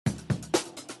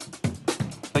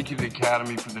Thank you to the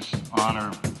Academy for this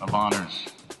honor of honors.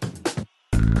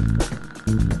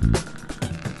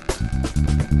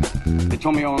 They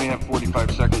told me I only have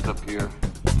 45 seconds up here.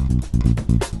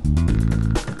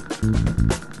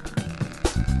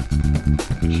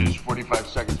 Which is 45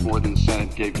 seconds more than the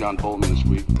Senate gave John Bolton this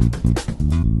week.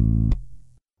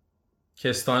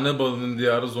 Kestane balının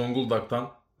diyarı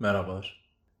Zonguldak'tan merhabalar.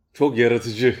 Çok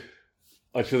yaratıcı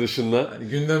açılışında. Yani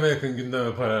gündeme yakın,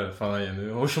 gündeme paralel falan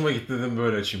yani. Hoşuma gitti dedim,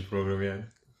 böyle açayım programı yani.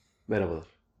 Merhabalar.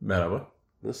 Merhaba.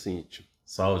 Nasılsın Yiğit'ciğim?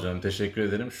 Sağ ol canım, teşekkür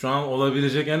ederim. Şu an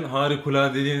olabilecek en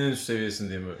harikuladeliğin en üst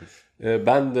seviyesindeyim öyle.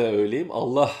 Ben de öyleyim.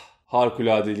 Allah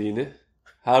harikuladeliğini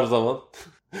her zaman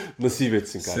nasip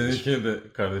etsin kardeşim. Seninkine de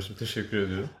kardeşim, teşekkür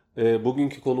ediyorum.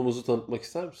 Bugünkü konumuzu tanıtmak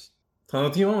ister misin?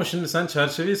 Tanıtayım ama şimdi sen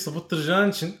çerçeveyi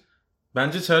sapıttıracağın için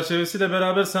bence çerçevesiyle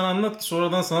beraber sen anlat ki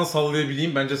sonradan sana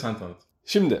sallayabileyim. Bence sen tanıt.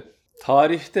 Şimdi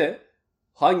tarihte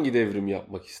hangi devrim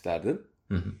yapmak isterdin?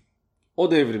 Hı.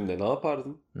 O devrimde ne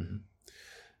yapardın? Hı.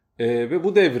 Ve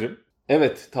bu devrim,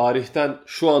 evet, tarihten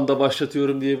şu anda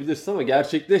başlatıyorum diyebilirsin ama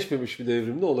gerçekleşmemiş bir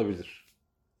devrim de olabilir.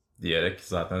 Diyerek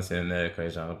zaten senin nereye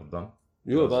kayacağını buradan.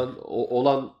 Yok, ben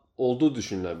olduğu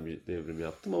düşünülen bir devrim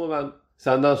yaptım ama ben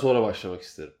senden sonra başlamak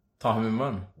isterim. Tahmin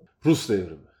var mı? Rus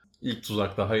devrimi. İlk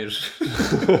tuzakta hayır.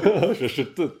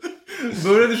 Şaşırttın.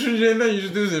 Böyle düşüneceğinden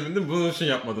 %100 emindim. Bunun için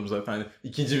yapmadım zaten. Hani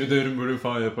ikinci bir devrim bölümü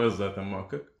falan yaparız zaten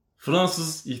muhakkak.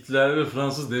 Fransız ihtilali ve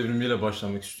Fransız devrimiyle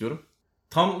başlamak istiyorum.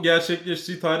 Tam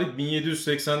gerçekleştiği tarih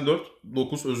 1784.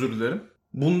 9 özür dilerim.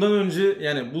 Bundan önce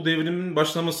yani bu devrimin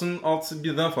başlamasının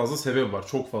birden fazla sebebi var.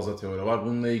 Çok fazla teori var.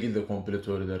 Bununla ilgili de komplo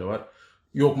teorileri var.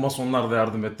 Yok masonlar da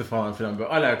yardım etti falan filan, böyle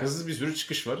alakasız bir sürü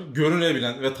çıkış var.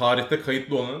 Görünebilen ve tarihte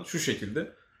kayıtlı olan şu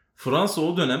şekilde. Fransa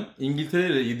o dönem İngiltere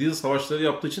ile 7 yıl savaşları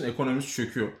yaptığı için ekonomisi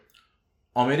çöküyor.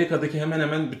 Amerika'daki hemen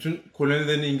hemen bütün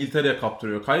kolonilerini İngiltere'ye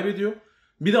kaptırıyor, kaybediyor.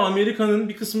 Bir de Amerika'nın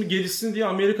bir kısmı gelişsin diye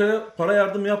Amerika'ya para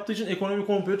yardımı yaptığı için ekonomi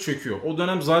komple çöküyor. O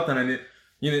dönem zaten hani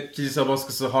yine kilise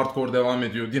baskısı hardcore devam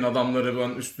ediyor. Din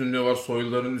adamları üstünlüğü var,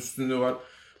 soyluların üstünlüğü var.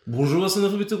 Burjuva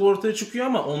sınıfı bir tık ortaya çıkıyor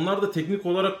ama onlar da teknik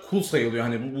olarak kul sayılıyor.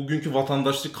 Hani bugünkü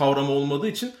vatandaşlık kavramı olmadığı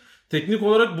için teknik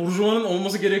olarak burjuvanın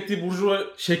olması gerektiği burjuva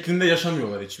şeklinde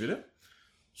yaşamıyorlar hiçbiri.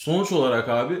 Sonuç olarak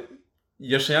abi,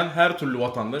 yaşayan her türlü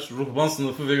vatandaş, ruhban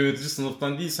sınıfı ve yönetici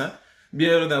sınıftan değilsen bir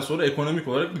yerden sonra ekonomik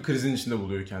olarak bir krizin içinde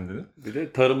buluyor kendini. Bir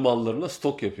de tarım mallarına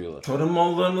stok yapıyorlar. Tarım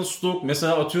mallarına stok,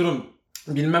 mesela atıyorum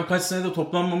bilmem kaç senede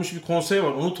toplanmamış bir konsey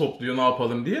var, onu topluyor ne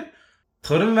yapalım diye.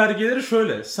 Tarım vergileri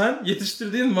şöyle: sen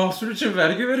yetiştirdiğin mahsul için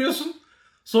vergi veriyorsun.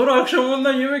 Sonra akşam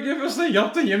ondan yemek yapıyorsun,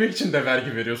 yaptığın yemek için de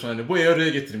vergi veriyorsun. Hani bu evreye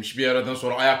getirmiş, bir yerden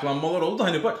sonra ayaklanmalar oldu.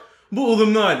 Hani bak, bu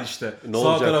ılımlı hali işte.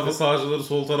 Sağ tarafa sağcıları,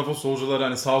 sol tarafa solcuları,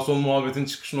 hani sağ sol muhabbetin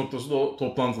çıkış noktası da o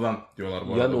toplantıdan diyorlar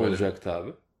bu arada. Ya ne olacaktı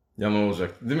abi? Ya ne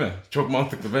olacaktı değil mi? Çok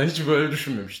mantıklı. Ben hiç böyle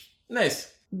düşünmemiştim. Neyse.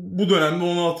 Bu dönemde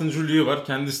 16. Louis var.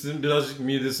 Kendisinin birazcık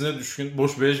midesine düşkün,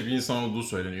 boş beleş bir insan olduğu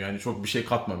söyleniyor. Yani çok bir şey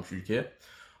katmamış ülkeye.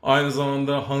 Aynı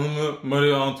zamanda hanımı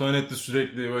Marie Antoinette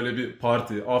sürekli böyle bir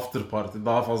parti, after party,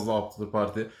 daha fazla after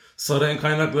party, sarayın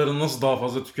kaynaklarını nasıl daha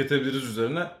fazla tüketebiliriz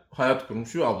üzerine hayat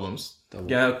kurmuş bir ablamız. Tamam.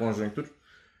 Genel konjonktür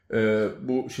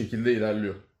bu şekilde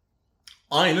ilerliyor.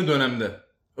 Aynı dönemde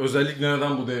özellikle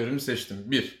neden bu devrimi seçtim?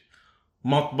 1.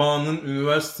 Matbaanın,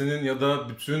 üniversitenin ya da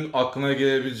bütün aklına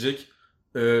gelebilecek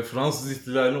Fransız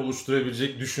ihtilalini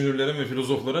oluşturabilecek düşünürlerin ve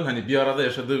filozofların hani bir arada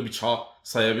yaşadığı bir çağ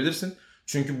sayabilirsin.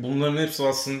 Çünkü bunların hepsi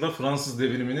aslında Fransız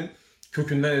devriminin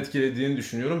kökünden etkilediğini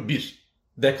düşünüyorum. 1.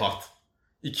 Descartes.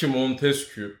 2.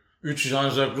 Montesquieu. 3.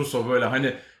 Jean-Jacques Rousseau. Böyle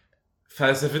hani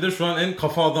felsefede şu an en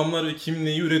kafa adamları kim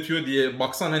neyi üretiyor diye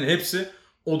baksan hani hepsi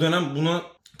o dönem buna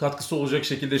katkısı olacak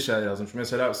şekilde şeyler yazmış.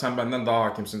 Mesela sen benden daha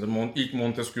hakimsindir. İlk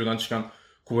Montesquieu'dan çıkan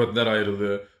kuvvetler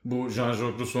ayrılığı, bu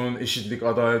Jean-Jacques Rousseau'nun eşitlik,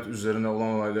 adalet üzerine olan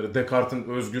olayları, Descartes'in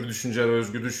özgür düşünce ve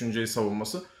özgür düşünceyi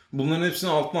savunması. Bunların hepsini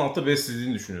alttan alta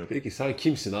beslediğini düşünüyorum. Peki sen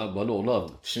kimsin abi? Bana onu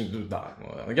anlat. Şimdi daha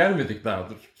gelmedik daha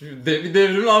dur. Bir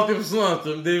devrimin altyapısını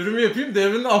anlatıyorum. Devrimi yapayım,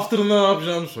 devrimin after'ında ne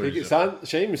yapacağımı söyleyeceğim. Peki sen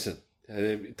şey misin?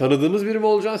 Yani tanıdığımız biri mi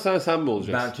olacaksın, sen mi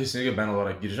olacaksın? Ben kesinlikle ben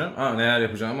olarak gireceğim. Neler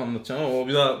yapacağımı anlatacağım ama o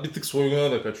bir tık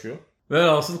soyguna da kaçıyor.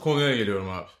 Velhasıl konuya geliyorum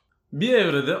abi. Bir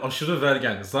evrede aşırı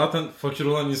vergen, zaten fakir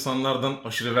olan insanlardan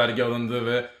aşırı vergi alındığı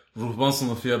ve ruhban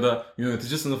sınıfı ya da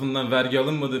yönetici sınıfından vergi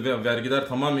alınmadığı ve vergiler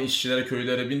tamamen işçilere,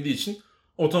 köylere bindiği için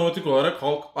otomatik olarak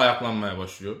halk ayaklanmaya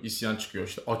başlıyor. İsyan çıkıyor,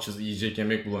 işte açız, yiyecek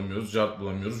yemek bulamıyoruz, cart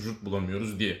bulamıyoruz, jurt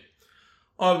bulamıyoruz diye.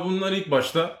 Abi bunlar ilk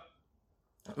başta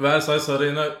Versailles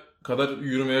Sarayı'na kadar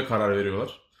yürümeye karar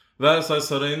veriyorlar. Versailles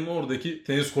Sarayı'nın oradaki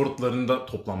tenis kortlarında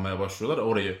toplanmaya başlıyorlar.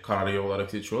 Orayı karargah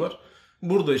olarak seçiyorlar.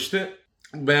 Burada işte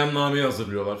beyannameyi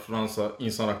hazırlıyorlar. Fransa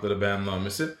İnsan Hakları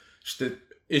Beyannamesi. İşte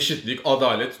eşitlik,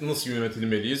 adalet, nasıl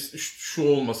yönetilmeliyiz, şu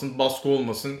olmasın, baskı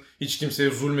olmasın, hiç kimseye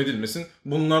zulmedilmesin.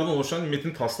 Bunlardan oluşan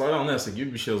metin taslağı ve anayasa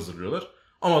gibi bir şey hazırlıyorlar.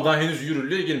 Ama daha henüz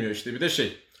yürürlüğe girmiyor işte. Bir de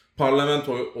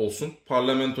parlamento olsun.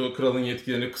 Parlamento kralın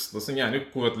yetkilerini kısıtlasın. Yani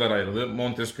kuvvetler ayrılığı,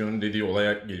 Montesquieu'nun dediği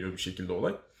olaya geliyor bir şekilde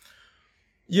olay.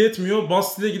 Yetmiyor.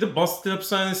 Bastile'ye gidip Bastille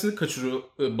hapishanesini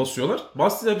basıyorlar.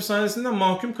 Bastille hapishanesinden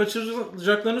mahkum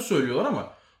kaçıracaklarını söylüyorlar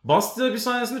ama Bastille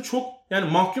hapishanesinde çok,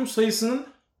 yani mahkum sayısının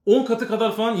 10 katı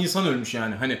kadar falan insan ölmüş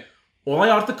yani. Hani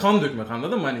olay artık kan dökmek,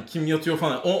 anladın mı? Hani kim yatıyor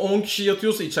falan. 10 kişi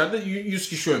yatıyorsa içeride 100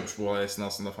 kişi ölmüş bu olay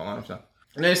esnasında falan filan.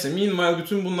 Neyse, meanwhile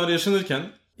bütün bunlar yaşanırken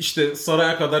işte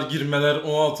saraya kadar girmeler,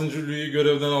 16. Louis'i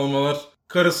görevden almalar,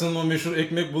 karısının o meşhur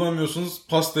ekmek bulamıyorsunuz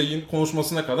pasta yiyin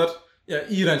konuşmasına kadar ya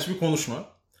iğrenç bir konuşma.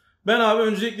 Ben abi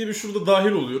öncelikle bir şurada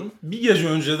dahil oluyorum. Bir gece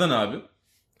önceden abi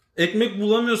ekmek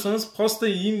bulamıyorsanız pasta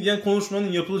yiyin diyen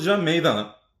konuşmanın yapılacağı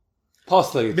meydana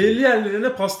Pasta getiriyor. belli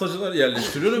yerlerine pastacılar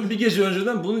yerleştiriyorum. Bir gece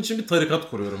önceden bunun için bir tarikat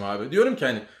kuruyorum abi. Diyorum ki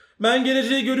hani ben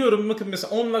geleceği görüyorum. Bakın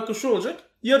mesela 10 dakika şu olacak.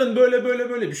 Yarın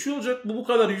böyle bir şey olacak. Bu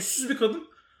kadar yüzsüz bir kadın.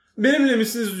 Benimle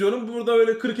misiniz diyorum. Burada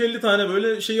öyle 40-50 tane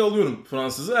böyle şeyi alıyorum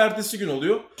Fransız'ı. Ertesi gün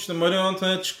oluyor. İşte Marie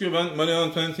Antoinette çıkıyor. Ben Marie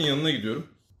Antoinette'in yanına gidiyorum.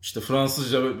 İşte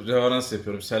Fransızca reverans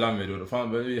yapıyorum. Selam veriyorum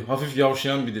falan. Böyle bir hafif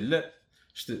yavşayan bir dille.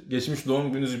 İşte geçmiş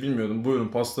doğum gününüzü bilmiyordum. Buyurun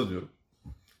pasta diyorum.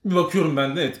 Bir bakıyorum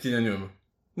ben de etkileniyor mu?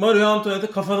 Marie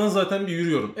Antoinette'e kafadan zaten bir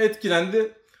yürüyorum.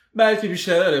 Etkilendi. Belki bir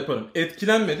şeyler yaparım.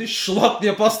 Etkilenmedi. Şılak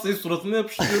diye pastayı suratına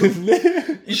yapıştırıyorum.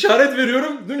 İşaret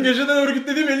veriyorum. Dün geceden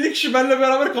örgütlediğim 50 kişi benimle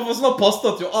beraber kafasına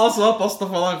pasta atıyor. Al sana pasta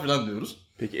falan filan diyoruz.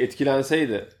 Peki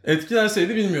etkilenseydi?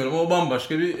 Etkilenseydi bilmiyorum. O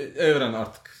bambaşka bir evren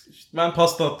artık. İşte ben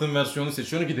pasta attığım versiyonu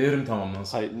seçiyorum ki devrim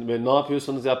tamamlansın. Hayır, ne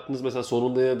yapıyorsanız yaptınız mesela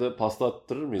sonunda ya da pasta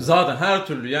attırır mıydı? Zaten her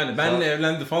türlü yani benle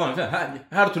evlendi falan filan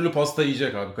her türlü pasta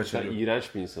yiyecek abi, kaçırıyor. Sen iğrenç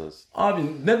bir insansın. Abi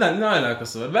neden, ne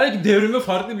alakası var? Belki devrimi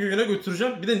farklı bir yöne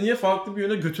götüreceğim. Bir de niye farklı bir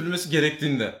yöne götürülmesi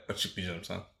gerektiğini de açıklayacağım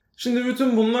sana. Şimdi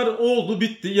bütün bunlar oldu,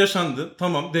 bitti, yaşandı.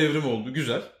 Tamam, devrim oldu,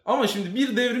 güzel. Ama şimdi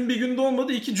bir devrim bir günde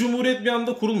olmadı. İki cumhuriyet bir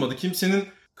anda kurulmadı. Kimsenin,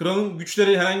 kralın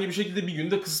güçleri herhangi bir şekilde bir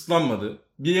günde kısıtlanmadı.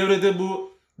 Bir evrede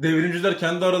bu devrimciler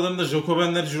kendi aralarında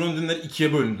Jacobenler, Girondinler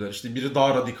ikiye bölündüler. İşte biri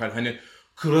daha radikal, hani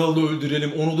kralı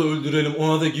öldürelim, onu da öldürelim,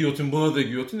 ona da giyotin, buna da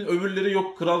giyotin. Öbürleri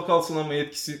yok, kral kalsın ama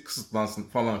yetkisi kısıtlansın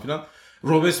falan filan.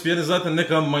 Robespierre'in zaten ne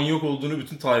kadar manyak olduğunu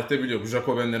bütün tarihte biliyor. Bu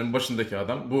Jacobenlerin başındaki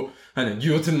adam. Bu hani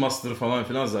giyotin master falan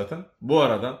filan zaten. Bu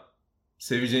arada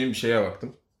seveceğim bir şeye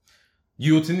baktım.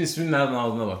 Giyotinin ismini nereden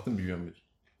aldığına baktım, biliyor musun?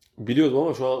 Biliyordum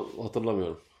ama şu an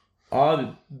hatırlamıyorum. Abi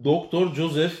Doktor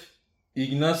Joseph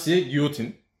Ignace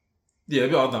Guillotin diye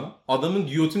bir adam. Adamın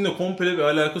giyotinle komple bir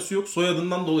alakası yok.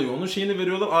 Soyadından dolayı onun şeyini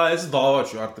veriyorlar. Ailesi dava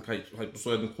açıyor artık. Hayır bu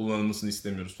soyadın kullanılmasını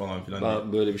istemiyoruz falan filan diye.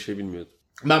 Ben böyle bir şey bilmiyordum.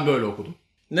 Ben böyle okudum.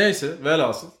 Neyse,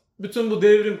 velhasıl. Bütün bu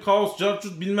devrim, kaos,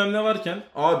 carcut bilmem ne varken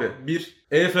abi bir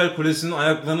Eiffel Kulesi'nin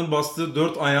ayaklarının bastığı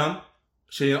 4 ayağın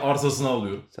arsasını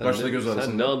alıyorum. Başta göz arasında.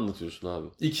 Sen ne anlatıyorsun abi?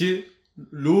 2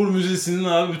 Louvre Müzesi'nin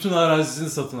abi bütün arazisini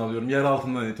satın alıyorum yer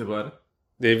altından itibaren.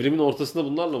 Devrimin ortasında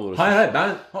bunlarla mı uğraşıyorsun? Hayır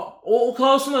ben o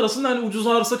kaosun arasında hani ucuz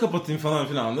arsa kapatayım falan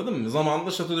filan, anladın mı?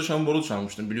 Zamanında Chateau de Chambord'u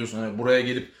çalmıştım biliyorsun. Hani buraya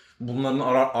gelip bunların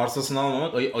arsasını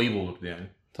almamak ayıp olurdu yani.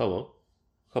 Tamam.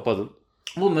 Kapadın.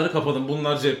 Bunları kapadım.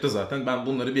 Bunlar cepte zaten. Ben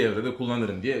bunları bir evrede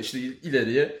kullanırım diye işte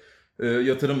ileriye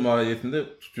yatırım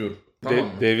maliyetinde tutuyorum. Tamam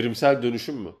mı? Devrimsel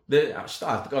dönüşüm mü? İşte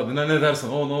artık adına ne dersen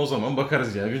o zaman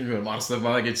bakarız ya. Bilmiyorum, arsa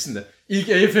bana geçsin de. İlk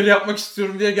Eyfel'i yapmak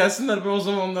istiyorum diye gelsinler, ben o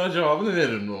zaman onlara cevabını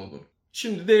veririm ne olduğunu.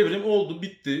 Şimdi devrim oldu,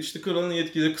 bitti. İşte kralın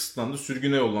yetkileri kısıtlandı,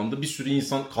 sürgüne yollandı. Bir sürü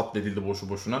insan katledildi boşu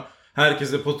boşuna.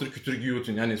 Herkese patır kütür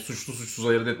giyotin, yani suçlu suçsuz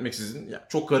ayırt etmeksizin. Yani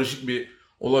çok karışık bir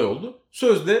olay oldu.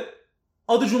 Sözde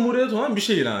adı Cumhuriyet olan bir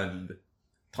şey ilan edildi.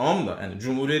 Tamam da yani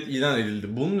Cumhuriyet ilan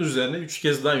edildi. Bunun üzerine 3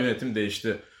 kez daha yönetim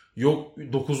değişti. Yok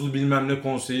 9'lu bilmem ne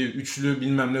konseyi, 3'lü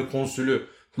bilmem ne konsülü,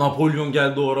 Napolyon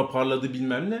geldi oraya parladı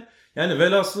bilmem ne. Yani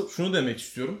velhasıl şunu demek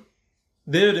istiyorum.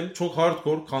 Devrim çok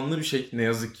hardcore, kanlı bir şey ne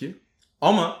yazık ki.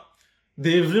 Ama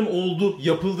devrim oldu,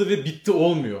 yapıldı ve bitti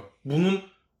olmuyor. Bunun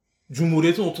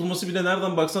Cumhuriyetin oturması bile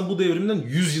nereden baksan bu devrimden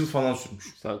 100 yıl falan sürmüş.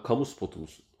 Sen kamu spotu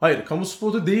musun? Hayır, kamu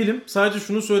spotu değilim. Sadece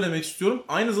şunu söylemek istiyorum.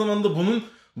 Aynı zamanda bunun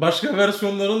başka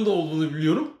versiyonlarının da olduğunu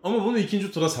biliyorum. Ama bunu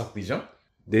ikinci tura saklayacağım.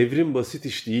 Devrim basit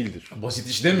iş değildir. Basit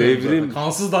iş demiyorum Devrim... zaten.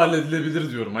 Kansız da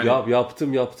halledilebilir diyorum. Hani...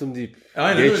 Yaptım deyip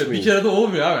aynen geçmeyin. öyle. Bir kere de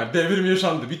olmuyor abi. Devrim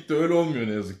yaşandı. Bitti. Öyle olmuyor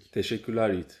ne yazık ki. Teşekkürler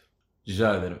Yiğit.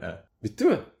 Rica ederim. Evet. Bitti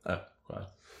mi? Evet. Gayet.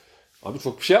 Abi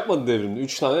çok bir şey yapmadın devrimde.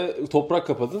 3 tane toprak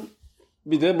kapadın.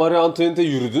 Bir de Marie Antoinette'e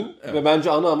yürüdün. Evet. Ve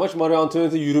bence ana amaç Marie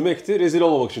Antoinette'e yürümekti. Rezil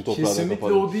olmamak için toprağına Kesinlikle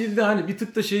kapadın. o değil de hani bir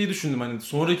tık da şeyi düşündüm. Hani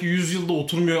sonraki 100 yılda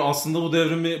oturmuyor. Aslında bu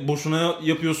devrimi boşuna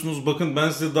yapıyorsunuz. Bakın ben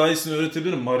size daha iyisini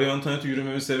öğretebilirim. Marie Antoinette'e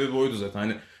yürümemin sebebi oydu zaten.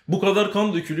 Hani bu kadar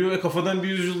kan dökülüyor ve kafadan bir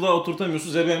 100 yıl daha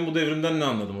oturtamıyorsunuz. Ben bu devrimden ne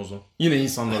anladım o zaman? Yine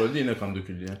insanlar öldü, yine kan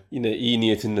döküldü yani. Yine iyi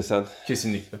niyetinle sen.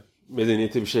 Kesinlikle.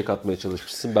 Medeniyete bir şey katmaya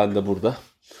çalışmışsın. Ben de burada.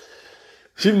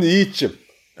 Şimdi Yiğit'ciğim.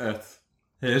 Evet.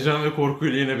 Heyecan ve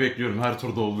korkuyla yine bekliyorum her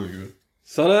turda olduğu gibi.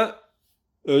 Sana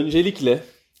öncelikle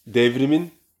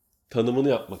devrimin tanımını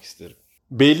yapmak isterim.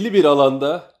 Belli bir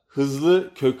alanda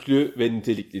hızlı, köklü ve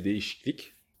nitelikli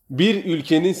değişiklik, bir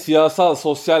ülkenin siyasal,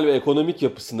 sosyal ve ekonomik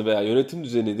yapısını veya yönetim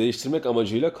düzenini değiştirmek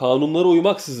amacıyla kanunlara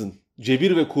uymaksızın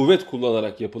cebir ve kuvvet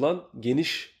kullanarak yapılan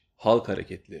geniş halk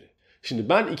hareketleri. Şimdi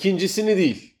ben ikincisini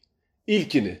değil,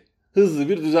 ilkini, hızlı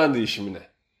bir düzen değişimine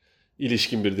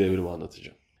ilişkin bir devrimi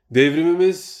anlatacağım.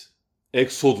 Devrimimiz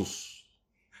Exodus.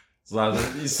 Zaten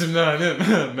isimler hani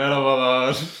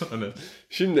merhabalar. Hani.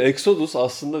 Şimdi Exodus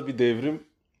aslında bir devrim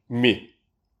mi?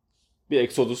 Bir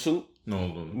Exodus'un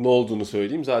ne olduğunu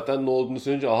söyleyeyim. Zaten ne olduğunu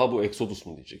söyleyince aha bu Exodus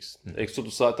mu diyeceksin. Hı.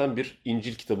 Exodus zaten bir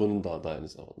İncil kitabının da adı aynı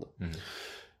zamanda. Hı.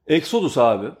 Exodus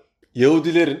abi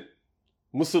Yahudilerin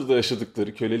Mısır'da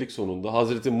yaşadıkları kölelik sonunda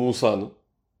Hazreti Musa'nın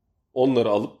onları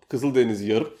alıp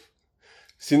Kızıldeniz'i yarıp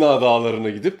Sina Dağları'na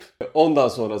gidip ondan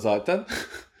sonra zaten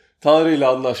Tanrı ile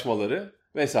anlaşmaları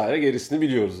vesaire gerisini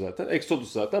biliyoruz zaten.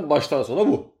 Exodus zaten baştan sona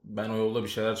bu. Ben o yolda bir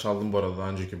şeyler çaldım bu arada daha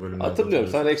önceki bölümde. Hatırlıyorum.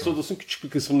 Sen Exodus'un küçük bir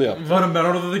kısmını yaptın. Varım ben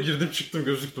orada da girdim çıktım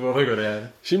gözüktü bana göre yani.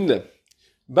 Şimdi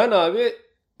ben abi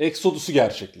Exodus'u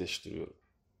gerçekleştiriyorum.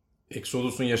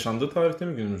 Exodus'un yaşandığı tarihte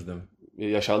mi günümüzde mi?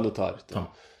 Yaşandığı tarihte.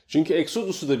 Tamam. Çünkü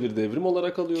Exodus'u da bir devrim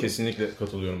olarak alıyorum. Kesinlikle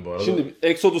katılıyorum bu arada. Şimdi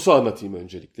Exodus'u anlatayım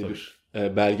öncelikle. Tabii.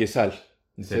 Bir belgesel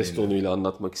ses tonuyla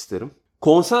anlatmak isterim.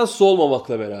 Konsensus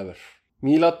olmamakla beraber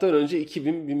milattan önce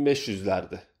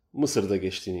 2000-1500'lerde Mısır'da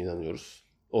geçtiğine inanıyoruz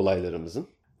olaylarımızın.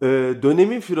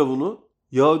 Dönemin firavunu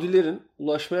Yahudilerin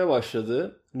ulaşmaya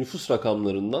başladığı nüfus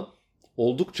rakamlarından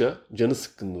oldukça canı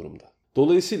sıkkın durumda.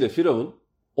 Dolayısıyla firavun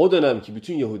o dönemki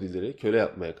bütün Yahudileri köle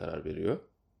yapmaya karar veriyor.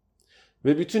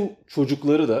 Ve bütün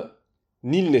çocukları da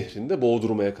Nil Nehri'nde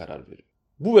boğdurmaya karar veriyor.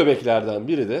 Bu bebeklerden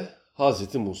biri de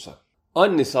Hazreti Musa.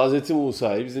 Annesi Hazreti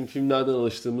Musa'yı bizim filmlerden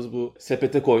alıştığımız bu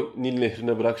sepete koy, Nil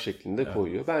Nehri'ne bırak şeklinde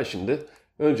koyuyor. Ben şimdi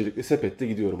öncelikle sepette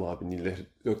gidiyorum abi Nil Nehri.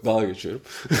 Yok dağa geçiyorum.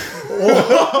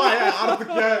 Ya artık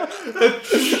ya.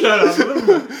 Yani anladın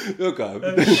mı? Yok abi.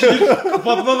 Yani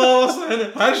kapatma davası hani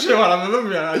her şey var anladın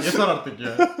mı ya? Yeter artık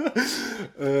ya.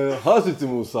 Hazreti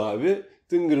Musa abi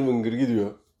tıngır mıngır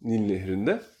gidiyor Nil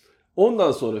Nehri'nde.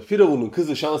 Ondan sonra Firavun'un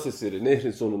kızı şans eseri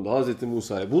nehrin sonunda Hazreti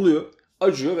Musa'yı buluyor.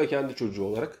 Acıyor ve kendi çocuğu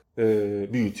olarak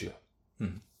büyütüyor. Hı.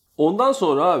 Ondan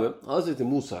sonra abi Hazreti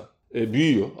Musa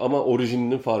büyüyor ama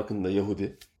orijininin farkında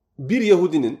Yahudi. Bir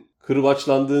Yahudinin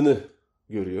kırbaçlandığını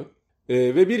görüyor.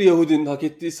 Ve bir Yahudinin hak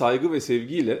ettiği saygı ve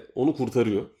sevgiyle onu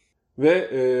kurtarıyor.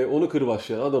 Ve onu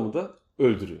kırbaçlayan adamı da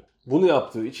öldürüyor. Bunu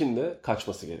yaptığı için de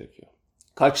kaçması gerekiyor.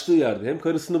 Kaçtığı yerde hem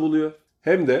karısını buluyor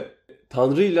hem de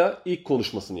Tanrı'yla ilk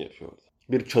konuşmasını yapıyor.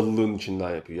 Bir çalılığın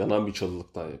içinden yapıyor. Yanan bir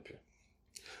çalılıktan yapıyor.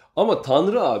 Ama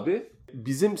Tanrı abi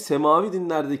bizim semavi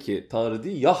dinlerdeki Tanrı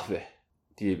değil Yahve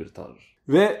diye bir Tanrı.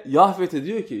 Ve Yahve de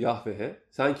diyor ki Yahve'ye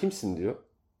sen kimsin diyor.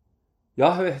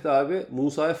 Yahve de abi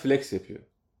Musa'ya flex yapıyor.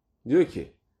 Diyor ki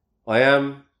I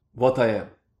am what I am.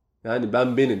 Yani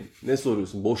ben benim. Ne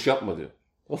soruyorsun? Boş yapma diyor.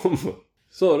 Tamam mı?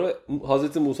 Sonra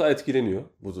Hazreti Musa etkileniyor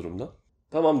bu durumda.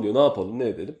 Tamam diyor ne yapalım ne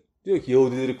edelim. Diyor ki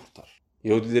Yahudileri kurtar.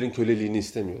 Yahudilerin köleliğini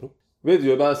istemiyorum. Ve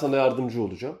diyor ben sana yardımcı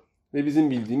olacağım. Ve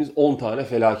bizim bildiğimiz 10 tane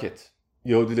felaket.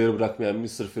 Yahudileri bırakmayan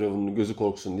Mısır firavununun gözü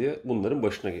korksun diye bunların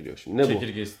başına geliyor. Şimdi ne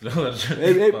çekirge istilalar.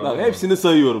 Bak, hepsini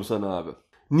sayıyorum sana abi.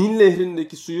 Nil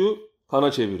Nehri'ndeki suyu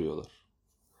kana çeviriyorlar.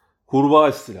 Kurbağa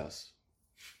istilası.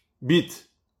 Bit.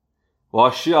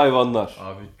 Vahşi hayvanlar.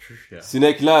 Abi çüş ya.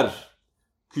 Sinekler.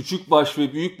 Küçükbaş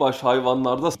ve büyükbaş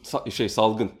hayvanlarda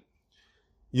salgın.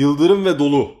 Yıldırım ve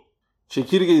dolu.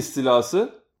 Çekirge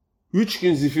istilası. 3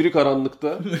 gün zifiri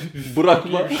karanlıkta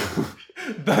bırakma.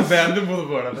 Ben beğendim bunu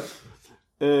bu arada.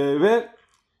 Ve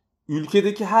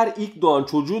ülkedeki her ilk doğan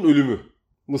çocuğun ölümü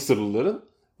Mısırlıların.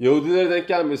 Yahudilere denk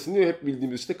gelmesin diye hep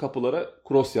bildiğimiz işte kapılara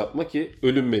cross yapma ki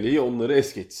ölüm meleği onları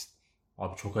es geçsin.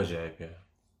 Abi çok acayip ya.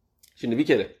 Şimdi bir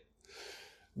kere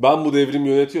ben bu devrimi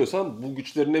yönetiyorsam bu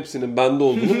güçlerin hepsinin bende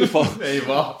olduğunu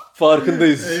Eyvah.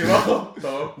 farkındayız. Eyvah.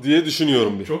 Tamam. diye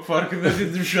düşünüyorum bir. Çok farkında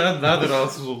değildim şu an. Daha da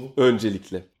rahatsız oldum.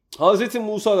 Öncelikle. Hazreti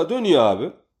Musa da dönüyor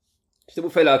abi. İşte bu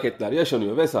felaketler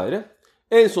yaşanıyor vesaire.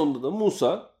 En sonunda da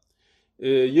Musa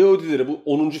Yahudileri bu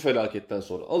 10. felaketten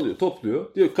sonra alıyor,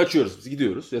 topluyor. Diyor kaçıyoruz biz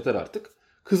gidiyoruz yeter artık.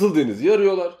 Kızıldeniz'i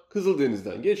yarıyorlar.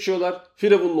 Kızıldeniz'den geçiyorlar.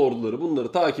 Firavun'un orduları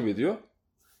bunları takip ediyor.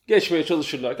 Geçmeye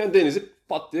çalışırlarken denizi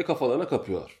pat diye kafalarına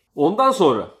kapıyorlar. Ondan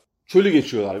sonra çölü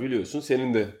geçiyorlar biliyorsun.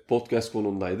 Senin de podcast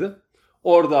konundaydı.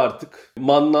 Orada artık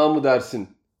manna mı dersin?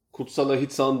 Kutsal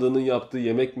Ahit sandığının yaptığı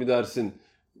yemek mi dersin?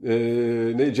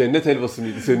 Ne cennet helvası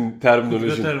mıydı senin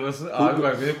terminolojin? Cennet helvası. Abi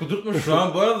bak beni kudurtma şu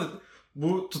an bu arada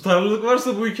bu tutarlılık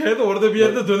varsa bu hikayede orada bir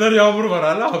yerde döner yağmur var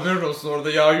hala haberin olsun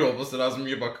orada yağıyor olması lazım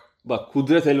iyi bak. Bak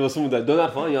kudret helvası mı der?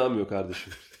 Döner falan yağmıyor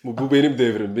kardeşim. Bu benim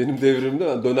devrim. Benim devrimde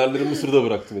ben dönerleri Mısır'da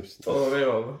bıraktım hepsini. Tamam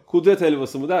eyvallah. Kudret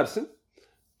helvası mı dersin?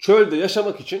 Çölde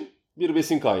yaşamak için bir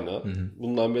besin kaynağı.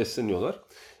 Bundan besleniyorlar.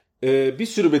 Bir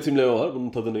sürü betimleme var bunun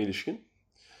tadına ilişkin.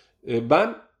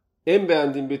 Ben en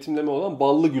beğendiğim betimleme olan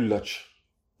ballı güllaç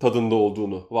tadında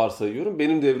olduğunu varsayıyorum.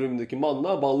 Benim devrimimdeki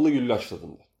manna ballı güllaç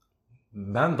tadında.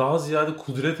 Ben daha ziyade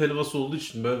kudret helvası olduğu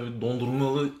için böyle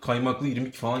dondurmalı, kaymaklı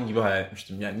irmik falan gibi hayal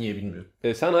etmiştim. Yani niye bilmiyorum.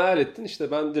 Sen hayal ettin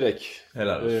işte ben direkt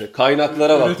Helal olsun.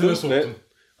 kaynaklara Üretime baktım soktun. ve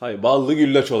hayır, ballı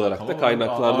güllaç olarak Tamam, da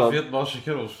kaynaklardan afiyet bal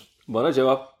şeker olsun. bana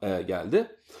cevap geldi.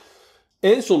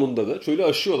 En sonunda da çölü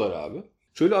aşıyorlar abi.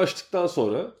 Çölü aştıktan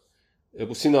sonra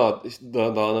bu Sina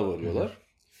Dağı'na varıyorlar.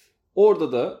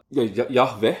 Orada da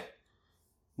Yahve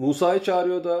Musa'yı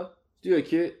çağırıyor da diyor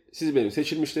ki siz benim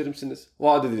seçilmişlerimsiniz.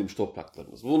 Vaat edilmiş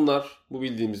topraklarınız. Bunlar bu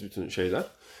bildiğimiz bütün şeyler.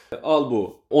 Al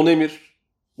bu 10 emir.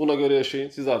 Buna göre yaşayın.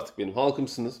 Siz artık benim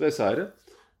halkımsınız vesaire.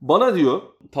 Bana diyor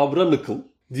Tabranıkıl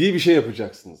diye bir şey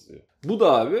yapacaksınız diyor. Bu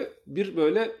da abi bir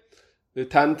böyle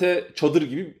tente çadır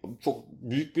gibi çok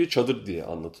büyük bir çadır diye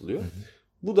anlatılıyor.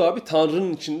 Bu da abi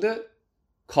Tanrı'nın içinde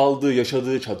kaldığı,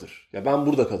 yaşadığı çadır. Ya ben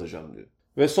burada kalacağım diyor.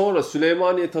 Ve sonra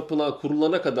Süleymaniye Tapınağı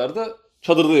kurulana kadar da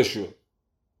çadırda yaşıyor.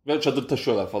 Ve çadır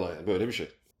taşıyorlar falan yani böyle bir şey.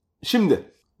 Şimdi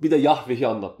bir de Yahve'yi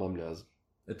anlatmam lazım.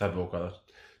 Tabii o kadar.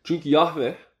 Çünkü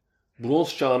Yahve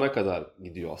bronz çağına kadar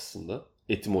gidiyor aslında.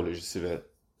 Etimolojisi ve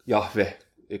Yahve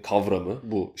kavramı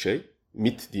bu şey.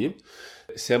 Mit diyeyim.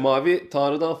 Semavi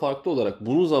tanrıdan farklı olarak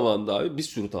bunun zamanında abi bir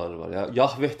sürü tanrı var. Yani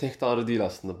Yahve tek tanrı değil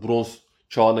aslında bronz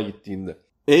çağına gittiğinde.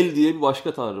 El diye bir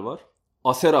başka tanrı var.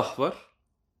 Aserah var.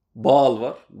 Baal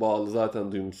var. Baal'ı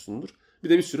zaten duymuşsundur. Bir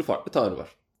de bir sürü farklı tanrı var.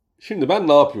 Şimdi ben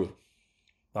ne yapıyorum?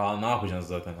 Daha ne yapacağız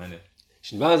zaten hani?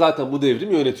 Şimdi ben zaten bu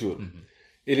devrimi yönetiyorum.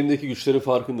 Elimdeki güçlerin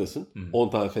farkındasın. 10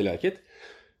 tane felaket.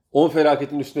 10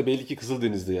 felaketin üstünde belli ki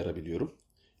Kızıldeniz'de yarabiliyorum.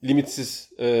 Limitsiz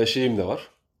şeyim de var.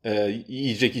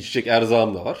 Yiyecek içecek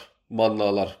erzağım da var.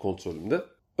 Mannalar kontrolümde.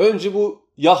 Önce bu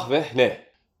Yahve ne?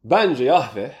 Bence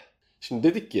Yahve, şimdi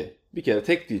dedik ki bir kere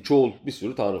tek değil çoğul bir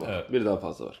sürü tanrı var. Evet. Birden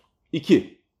fazla var.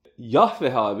 2.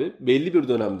 Yahve abi belli bir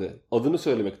dönemde adını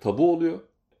söylemek tabu oluyor.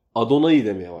 Adonai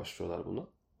demeye başlıyorlar buna.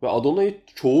 Ve Adonai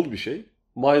çoğul bir şey.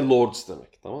 My Lords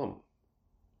demek, tamam mı?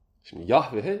 Şimdi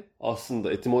Yahve'ye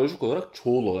aslında etimolojik olarak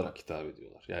çoğul olarak hitap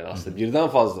ediyorlar. Yani aslında birden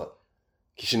fazla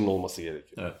kişinin olması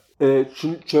gerekiyor. Evet.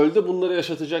 Çünkü çölde bunları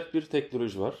yaşatacak bir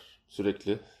teknoloji var.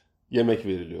 Sürekli yemek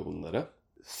veriliyor bunlara.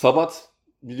 Sabat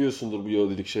biliyorsundur bu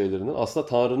Yahudilik şeylerinden. Aslında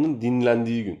Tanrı'nın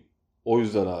dinlendiği gün. O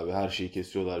yüzden abi her şeyi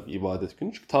kesiyorlar bir ibadet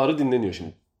günü. Çünkü Tanrı dinleniyor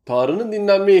şimdi. Tanrı'nın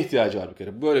dinlenmeye ihtiyacı var bir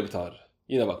kere. Böyle bir Tanrı.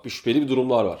 Yine bak bir şüpheli bir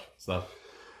durumlar var. Sağ ol.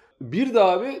 Bir de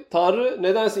abi Tanrı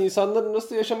nedense insanların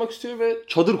nasıl yaşamak istiyor ve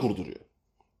çadır kurduruyor.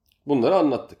 Bunları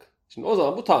anlattık. Şimdi o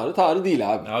zaman bu Tanrı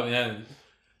değil abi. Abi yani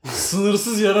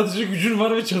sınırsız yaratıcı gücün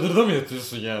var ve çadırda mı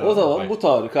yatıyorsun yani? O zaman Bak, bu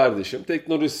Tanrı kardeşim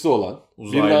teknolojisi olan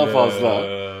uzaylı, birden fazla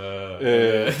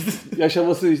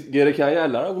yaşaması gereken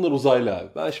yerler var. Bunlar uzaylı abi.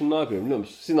 Ben şimdi ne yapıyorum biliyor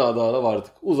musun? Sina Dağı'na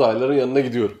vardık. Uzaylıların yanına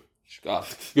gidiyorum. Çünkü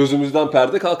artık gözümüzden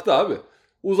perde kalktı abi.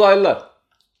 Uzaylılar.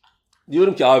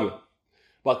 Diyorum ki abi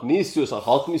bak ne istiyorsan,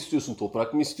 halk mı istiyorsun,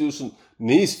 toprak mı istiyorsun,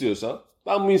 ne istiyorsan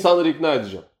ben bu insanları ikna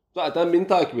edeceğim. Zaten beni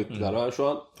takip ettiler. Ben şu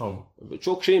an Tamam.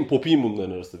 çok popiyim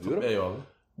bunların arasında diyorum. Eyvallah.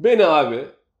 Beni abi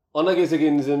ana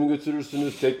gezegeninize mi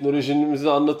götürürsünüz, teknolojinizi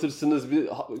anlatırsınız, bir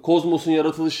kozmosun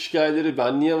yaratılış hikayeleri,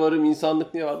 ben niye varım,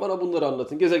 insanlık niye var, bana bunları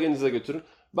anlatın, gezegeninize götürün.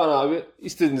 Ben abi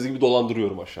istediğiniz gibi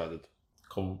dolandırıyorum aşağıda.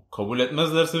 Kabul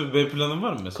etmezlerse bir B planın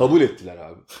var mı mesela? Kabul ettiler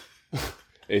abi.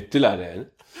 Ettiler yani.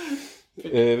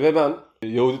 Ve ben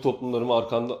Yahudi toplumlarımı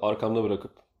arkamda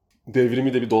bırakıp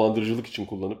devrimi de bir dolandırıcılık için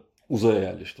kullanıp uzaya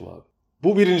yerleştim abi.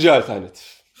 Bu birinci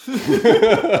alternatif.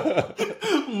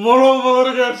 Mor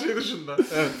olmaları gerçeği dışında.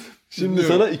 Evet. Şimdi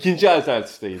Dinliyorum. sana ikinci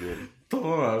alternatifte geliyorum.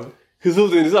 Tamam abi.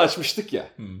 Kızıldeniz'i açmıştık ya.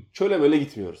 Hı. Çöle böyle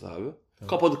gitmiyoruz abi. Tamam.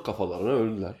 Kapadık kafalarına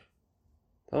öldüler.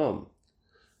 Tamam mı?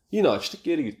 Yine açtık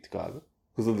geri gittik abi.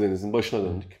 Kızıldeniz'in başına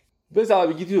döndük. Biz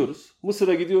abi gidiyoruz.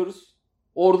 Mısır'a gidiyoruz.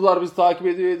 Ordular bizi takip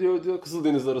ediyor.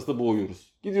 Kızıldeniz arasında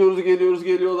boğuyoruz. Gidiyoruz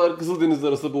geliyorlar. Kızıldeniz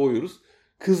arasında boğuyoruz.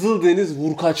 Kızıldeniz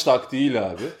vurkaç taktiğiyle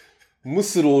abi.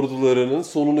 Mısır ordularının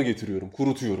sonunu getiriyorum.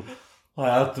 Kurutuyorum.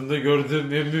 Hayatımda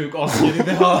gördüğüm en büyük askeri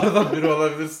dehalardan biri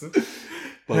olabilirsin.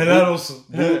 Bak, Helal olsun.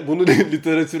 Bunu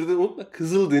literatürde unutma.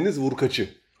 Kızıldeniz vurkaçı.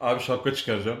 Abi şapka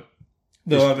çıkaracağım.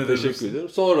 Devam edebilirsin. Teşekkür ederim.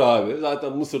 Sonra abi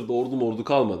zaten Mısır'da ordu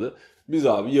kalmadı. Biz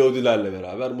abi Yahudilerle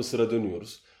beraber Mısır'a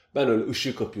dönüyoruz. Ben öyle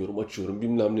ışığı kapıyorum, açıyorum,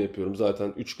 bilmem ne yapıyorum.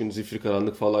 Zaten 3 gün zifiri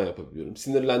karanlık falan yapabiliyorum.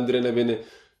 Sinirlendirene beni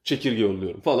çekirge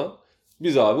yolluyorum falan.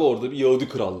 Biz abi orada bir Yahudi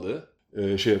krallığı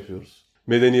şey yapıyoruz.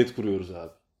 Medeniyet kuruyoruz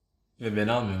abi. Ve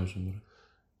beni almıyor musun buraya?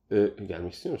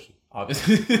 Gelmek istiyor musun? Abi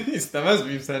istemez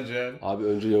miyim sence yani? Abi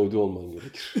önce Yahudi olman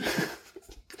gerekir.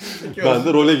 Peki, Ben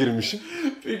de role girmişim.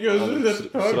 Peki özür Abi, dilerim.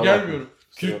 kusura Tamam bakma. gelmiyorum.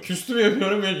 Kusura- Küstümü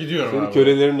yapıyorum ve gidiyorum Seni abi.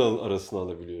 kölelerin arasına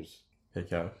alabiliyoruz.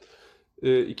 Peki abi.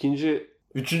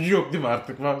 Üçüncü Yok değil mi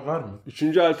artık? Var mı?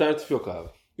 alternatif yok abi.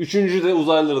 Üçüncü de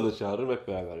uzaylıları da çağırırım. Hep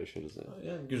beraber yaşarız yani.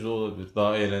 Yani güzel olabilir.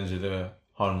 Daha eğlenceli ve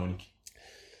harmonik.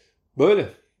 Böyle.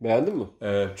 Beğendin mi?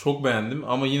 Çok beğendim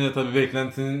ama yine tabii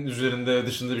beklentinin üzerinde ve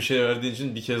dışında bir şey verdiğin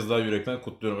için bir kez daha yürekten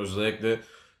kutluyorum. Özellikle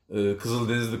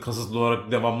Kızıldeniz'de kasıtlı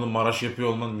olarak devamlı Maraş yapıyor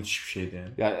olman müthiş bir şeydi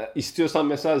yani. Yani istiyorsan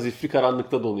mesela Zifri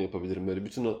Karanlık'ta da onu yapabilirim. Böyle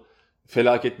bütün o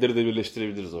felaketleri de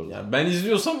birleştirebiliriz orada. Yani ben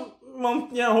izliyorsam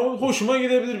yani hoşuma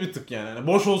gidebilir bir tık yani. Yani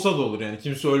boş olsa da olur yani.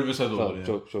 Kimse ölmese de olur Tamam, yani.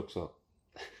 çok çok sağ ol.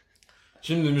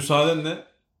 Şimdi müsaadenle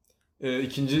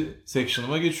ikinci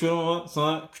section'ıma geçiyorum ama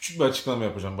sana küçük bir açıklama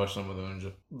yapacağım başlamadan önce.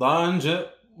 Daha önce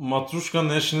Matruşka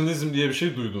Nationalism diye bir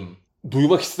şey duydun mu?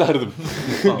 Duymak isterdim.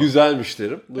 Tamam. Güzelmiş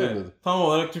derim. Duymadım. Evet, tam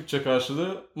olarak Türkçe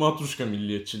karşılığı Matruşka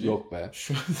milliyetçiliği. Yok be.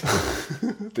 Şu...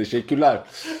 Teşekkürler.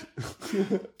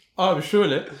 Abi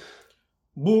şöyle.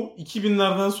 Bu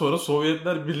 2000'lerden sonra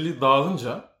Sovyetler Birliği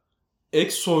dağılınca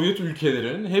ex-Sovyet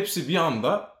ülkelerinin hepsi bir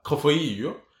anda kafayı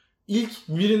yiyor. İlk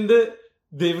birinde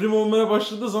devrim olmaya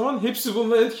başladığı zaman hepsi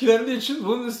bundan etkilendiği için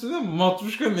bunun ismine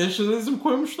Matruşka Nationalism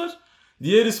koymuşlar.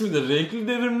 Diğer ismi de Renkli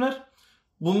Devrimler.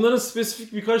 Bunların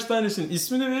spesifik birkaç tanesinin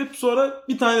ismini verip sonra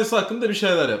bir tanesi hakkında bir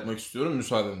şeyler yapmak istiyorum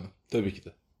müsaadenle. Tabii ki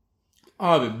de.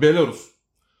 Abi Belarus,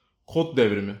 Kod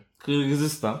Devrimi,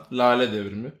 Kırgızistan, Lale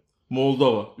Devrimi,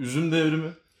 Moldova, Üzüm Devrimi,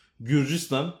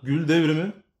 Gürcistan, Gül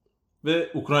Devrimi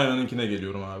ve Ukrayna'nınkine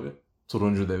geliyorum abi.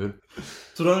 Turuncu Devrim.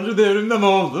 Turuncu Devrim'de ne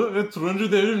oldu ve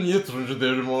Turuncu Devrim niye Turuncu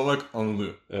Devrim olarak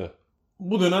anılıyor? Evet.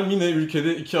 Bu dönem yine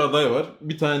ülkede iki aday var.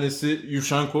 Bir tanesi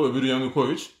Yushchenko, öbürü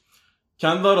Yanukovych.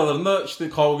 Kendi aralarında işte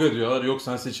kavga ediyorlar. Yok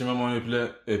sen seçime manipüle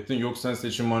ettin, yok sen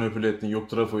seçim manipüle ettin, yok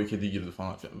trafoya kedi girdi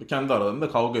falan filan. Kendi aralarında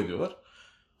kavga ediyorlar.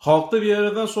 Halkta bir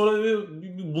yerden sonra bir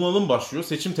bunalım başlıyor.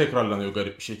 Seçim tekrarlanıyor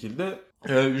garip bir şekilde.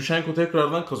 Yushchenko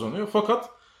tekrardan kazanıyor. Fakat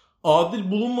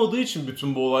adil bulunmadığı için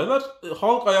bütün bu olaylar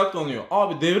halk ayaklanıyor.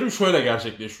 Abi devrim şöyle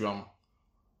gerçekleşiyor ama.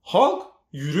 Halk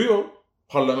yürüyor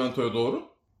parlamentoya doğru.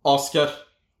 Asker,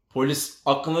 polis,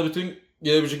 aklına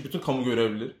gelebilecek bütün kamu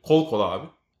görevlileri kol kola abi.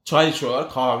 Çay içiyorlar,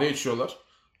 kahve içiyorlar.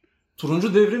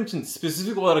 Turuncu Devrim için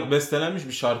spesifik olarak bestelenmiş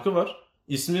bir şarkı var.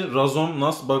 İsmi Razom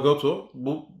Nas Bagato.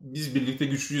 Bu biz birlikte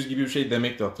güçlüyüz gibi bir şey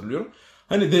demekti hatırlıyorum.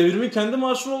 Hani devrimin kendi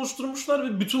marşını oluşturmuşlar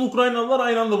ve bütün Ukraynalılar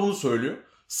aynı anda bunu söylüyor.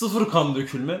 Sıfır kan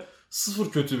dökülme,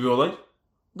 sıfır kötü bir olay.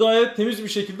 Gayet temiz bir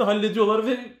şekilde hallediyorlar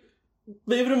ve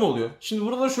devrim oluyor. Şimdi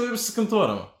burada şöyle bir sıkıntı var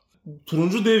ama.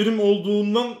 Turuncu Devrim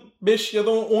olduğundan 5 ya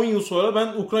da 10 yıl sonra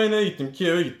ben Ukrayna'ya gittim,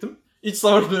 Kiev'e gittim. İç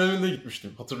savaş döneminde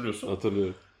gitmiştim hatırlıyorsun.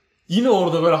 Hatırlıyorum. Yine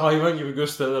orada böyle hayvan gibi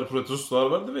gösteriler, protestolar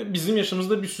vardı ve bizim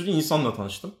yaşımızda bir sürü insanla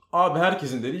tanıştım. Abi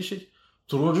herkesin dediği şey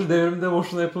Turuncu Devrim'de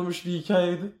boşuna yapılmış bir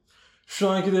hikayeydi. Şu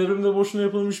anki devrimde boşuna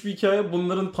yapılmış bir hikaye.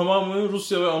 Bunların tamamı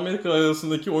Rusya ve Amerika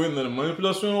arasındaki oyunların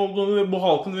manipülasyon olduğunu ve bu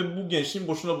halkın ve bu gençliğin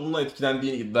boşuna bununla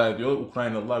etkilendiğini iddia ediyor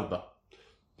Ukraynalılar da.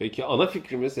 Peki ana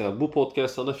fikrimiz yani bu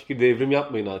podcast ana fikir devrim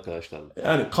yapmayın arkadaşlar.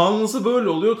 Yani kanlısı böyle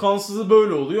oluyor, kansızı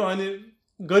böyle oluyor. Hani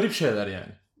garip şeyler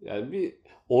yani. Yani bir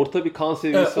orta bir kan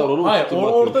seviyesi var onu mu hayır,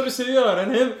 tutturmak orada bir seviye var.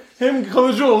 Yani hem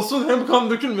kalıcı olsun hem kan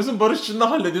dökülmesin. Barış içinde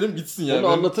halledelim gitsin yani.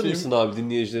 Onu anlatır mısın abi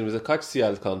dinleyicilerimize? Kaç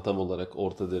CL kan tam olarak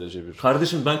orta derece bir?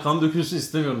 Kardeşim ben kan dökülsün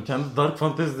istemiyorum. Kendi dark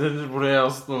fantezilerini buraya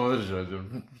yansıtmamaları rica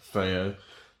ediyorum. Lütfen yani.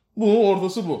 Bu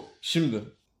ortası bu. Şimdi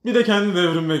bir de kendi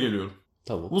devrime geliyorum.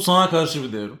 Tamam. Bu sana karşı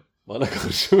bir devrim. Bana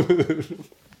karşı mı devrim?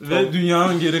 Ve Tamam.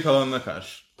 dünyanın geri kalanına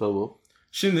karşı. Tamam.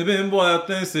 Şimdi benim bu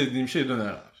hayatta en sevdiğim şey döner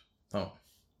abi. Tamam.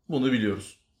 Bunu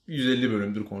biliyoruz. 150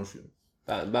 bölümdür konuşuyorum.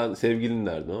 Ben sevgilin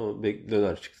derdim ama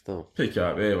döner çıktı tamam. Peki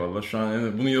abi eyvallah. Şu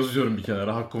an bunu yazıyorum bir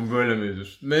kenara. Hakkım böyle mi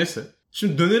ediyor? Neyse.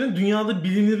 Şimdi dönerin dünyada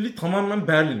bilinirliği tamamen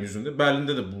Berlin yüzünden.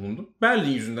 Berlin'de de bulundum.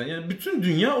 Berlin yüzünden. Yani bütün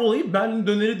dünya olayı Berlin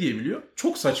döneri diye biliyor.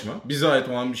 Çok saçma. Bize ait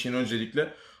olan bir şeyin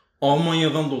öncelikle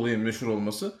Almanya'dan dolayı meşhur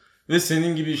olması. Ve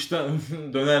senin gibi işte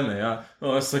döner ne ya?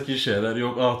 Saki şeyler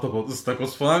yok ahtapot,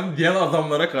 ıstakoz falan diyen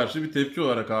adamlara karşı bir tepki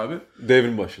olarak abi.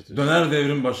 Devrim başlatıyor. Döner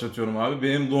devrim başlatıyorum abi.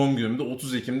 Benim doğum günümde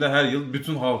 30 Ekim'de her yıl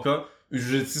bütün halka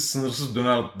ücretsiz sınırsız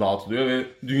döner dağıtılıyor ve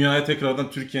dünyaya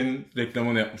tekrardan Türkiye'nin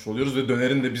reklamını yapmış oluyoruz ve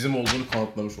dönerin de bizim olduğunu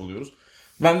kanıtlamış oluyoruz.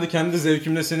 Ben de kendi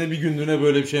zevkimle seni bir günlüğüne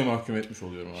böyle bir şeye mahkum etmiş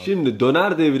oluyorum abi. Şimdi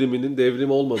döner devriminin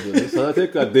devrim olmadığını, sana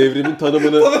tekrar devrimin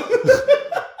tanımını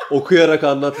okuyarak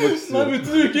anlatmak istiyorum. Lan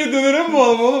bütün ülkeye dönere mi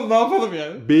bulalım oğlum? Ne yapalım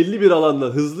yani? Belli bir alanda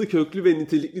hızlı, köklü ve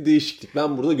nitelikli değişiklik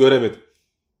ben burada göremedim.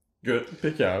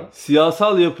 Peki abi.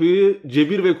 Siyasal yapıyı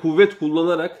cebir ve kuvvet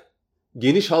kullanarak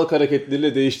geniş halk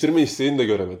hareketleriyle değiştirme isteğini de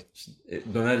göremedim.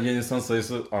 Döner yiyen insan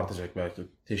sayısı artacak belki.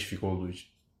 Teşvik olduğu için.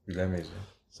 Bilemeyiz ya.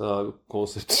 Sen abi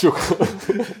konsepti çok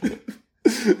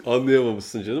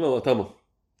anlayamamışsın canım ama tamam.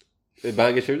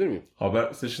 Ben geçebilir miyim?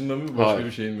 Haber seçinde mi? Başka Hayır.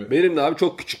 bir şey mi? Benim de abi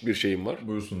çok küçük bir şeyim var.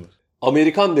 Buyursunlar.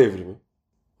 Amerikan devrimi.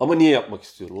 Ama niye yapmak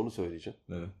istiyorum onu söyleyeceğim.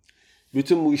 Neden?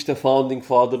 Bütün bu işte founding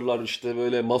father'lar, işte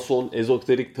böyle mason,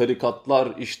 ezoterik tarikatlar,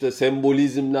 işte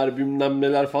sembolizmler, bilmem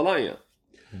neler falan ya.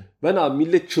 Ben abi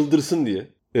millet çıldırsın diye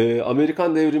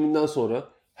Amerikan devriminden sonra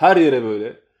her yere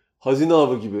böyle hazine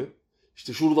avı gibi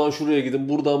işte şuradan şuraya gidin,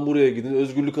 buradan buraya gidin,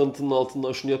 özgürlük anıtının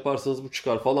altından şunu yaparsanız bu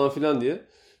çıkar falan filan diye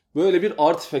böyle bir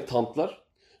artifact hunt'lar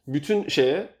bütün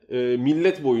şeye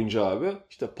millet boyunca abi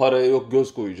işte paraya yok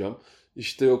göz koyacağım.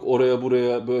 İşte yok oraya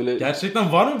buraya böyle...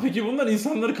 Gerçekten var mı peki bunlar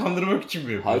insanları kandırmak için mi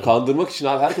yapıyor? Hayır, kandırmak için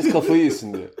abi, herkes kafayı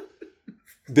yesin diye.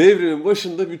 Devrimin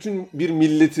başında bütün bir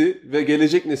milleti ve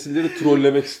gelecek nesilleri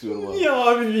trollemek istiyorum abi. Ya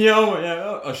abi niye ama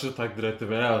ya? Aşırı takdir etti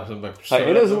be ya. Bak, Hayır,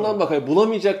 en azından bak hani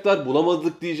bulamayacaklar,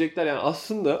 bulamadık diyecekler. Yani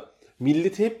aslında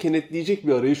milleti hep kenetleyecek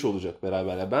bir arayış olacak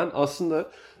beraber. Yani ben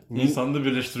aslında İnsanı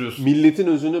birleştiriyorsun. milletin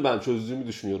özünü ben çözdüğümü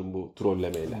düşünüyorum bu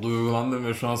trollemeyle. Duygulandım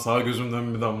ve şu an sağ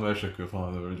gözümden bir damla yaş akıyor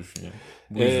falan da böyle düşün yani.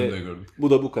 Bu yüzden de gördük. Bu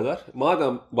da bu kadar.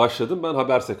 Madem başladım ben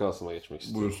haber sekansıma geçmek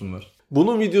istiyorum. Buyursunlar.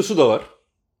 Bunun videosu da var.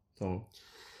 Tamam.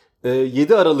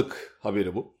 7 Aralık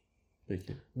haberi bu.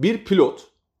 Peki. Bir pilot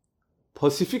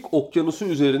Pasifik Okyanusu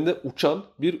üzerinde uçan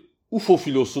bir UFO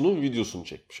filosunun videosunu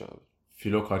çekmiş abi.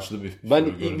 Filo kaçlı bir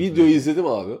Ben filo videoyu izledim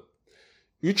abi.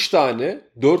 3 tane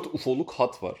 4 UFO'luk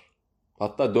hat var.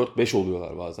 Hatta 4-5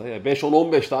 oluyorlar bazen. Yani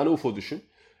 5-10-15 tane UFO düşün.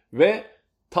 Ve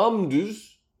tam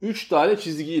düz 3 tane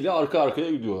çizgiyle arka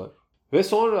arkaya gidiyorlar. Ve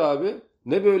sonra abi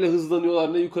ne böyle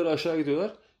hızlanıyorlar ne yukarı aşağı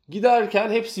gidiyorlar.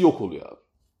 Giderken hepsi yok oluyor abi.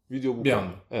 Video bu. Bir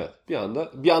anda. Evet, bir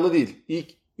anda. Bir anda değil. İlk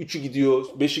 3'ü gidiyor,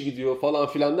 5'i gidiyor falan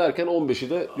filan derken 15'i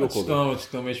de yok oluyor.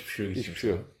 Açıklama hiçbir şey yok. Hiçbir şey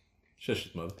yok.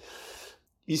 Şaşırtmadı.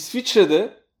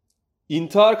 İsviçre'de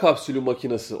intihar kapsülü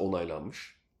makinesi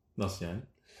onaylanmış. Nasıl yani?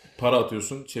 Para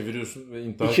atıyorsun, çeviriyorsun ve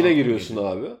intihar... İçine giriyorsun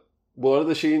abi. Bu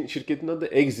arada şirketin adı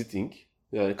Exit Inc.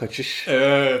 Yani kaçış.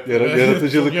 Evet.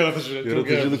 Yaratıcılık. Çok yaratıcı.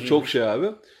 Yaratıcılık çok şey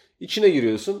abi. İçine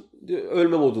giriyorsun.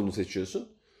 Ölme modunu seçiyorsun.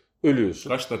 Ölüyorsun.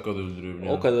 Kaç dakikada öldürüyor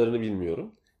biliyor O kadarını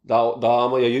bilmiyorum. Daha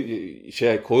ama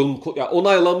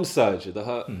onaylanmış sadece.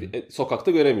 Daha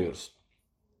sokakta göremiyoruz.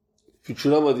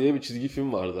 Futurama diye bir çizgi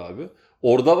film vardı abi.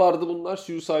 Orada vardı bunlar,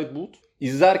 Suicide Boot.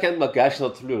 İzlerken bak gerçekten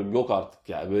hatırlıyorum. Yok artık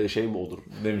ya böyle şey mi olur?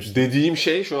 Demiştim. Dediğim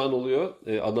şey şu an oluyor.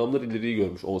 Adamlar ileriyi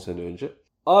görmüş 10 sene önce.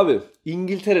 Abi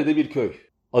İngiltere'de bir köy.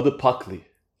 Adı Packley.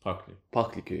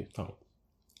 Packley köyü. Tamam.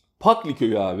 Packley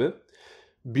köyü abi.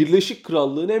 Birleşik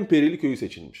Krallığın en perili köyü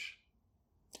seçilmiş.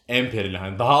 En perili.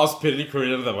 Hani daha az perili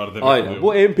köyleri de var demek. Aynen.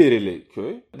 Bu en perili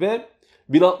köy. Ve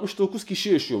 1069 kişi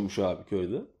yaşıyormuş abi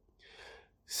köyde.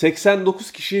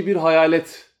 89 kişiye bir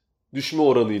hayalet düşme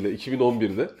oranıyla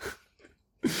 2011'de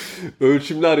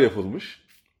ölçümler yapılmış.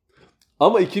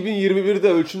 Ama 2021'de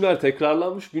ölçümler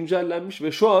tekrarlanmış, güncellenmiş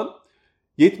ve şu an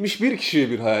 71 kişiye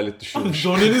bir hayalet düşüyormuş.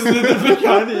 Doneniz nedir peki?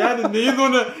 Yani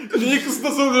neyi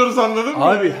kıstas alıyoruz anladın mı?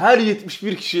 Abi her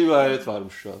 71 kişiye bir hayalet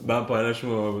varmış şu an. Ben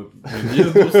paylaşmam abi. Niye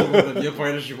dostum niye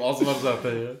paylaşayım? Az var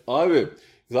zaten ya. Abi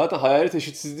zaten hayalet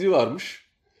eşitsizliği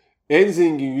varmış. En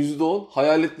zengin %10,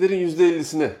 hayaletlerin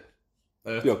 %50'sine.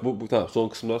 Evet. Yok bu tamam son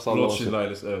kısımlar sallaması. Rothschild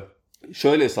ailesi evet.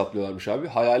 Şöyle hesaplıyorlarmış abi.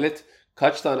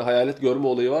 Kaç tane hayalet görme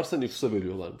olayı varsa nüfusa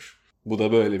bölüyorlarmış. Bu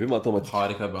da böyle bir matematik.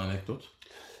 Harika bir anekdot.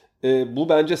 Bu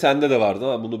bence sende de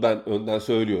vardı ama bunu ben önden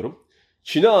söylüyorum.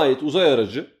 Çin'e ait uzay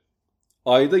aracı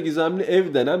ayda gizemli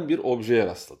ev denen bir objeye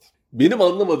rastladı. Benim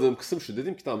anlamadığım kısım şu.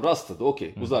 Dedim ki tamam rastladı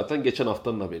okey. Bu zaten geçen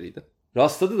haftanın haberiydi.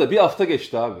 Rastladı da bir hafta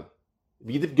geçti abi.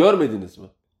 Gidip görmediniz mi?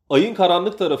 Ayın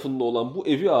karanlık tarafında olan bu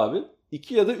evi abi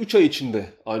 2 ya da 3 ay içinde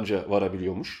anca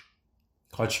varabiliyormuş.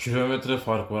 Kaç kilometre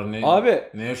fark var? Abi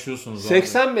ne yaşıyorsunuz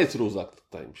 80 metre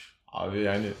uzaklıktaymış. Abi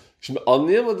yani. Şimdi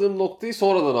anlayamadığım noktayı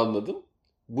sonradan anladım.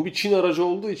 Bu bir Çin aracı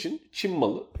olduğu için Çin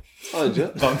malı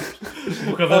anca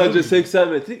Bu kadar. anca 80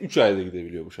 metre 3 ayda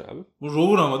gidebiliyormuş abi. Bu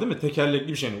rover ama değil mi? Tekerlekli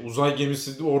bir şey. Yani uzay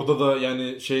gemisi orada da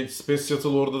yani Space Shuttle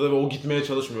orada da ve o gitmeye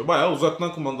çalışmıyor. Bayağı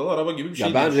uzaktan kumandalı araba gibi bir şey.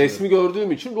 Ya ben resmi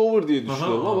gördüğüm için rover diye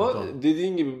düşünüyorum ama tamam.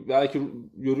 dediğin gibi belki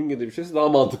yörüngede bir şeyse daha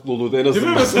mantıklı olurdu en azından.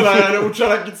 Değil mi mesela yani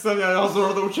uçarak gitsen yani hazır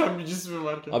orada uçan bir cismi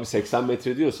varken. Abi 80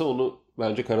 metre diyorsa onu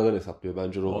bence karadan hesaplıyor.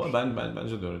 Bence rover.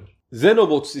 Bence de öyle.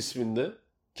 Xenobots isminde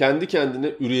kendi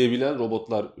kendine üreyebilen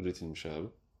robotlar üretilmiş abi.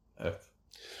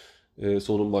 Evet.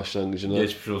 Sonun başlangıcına.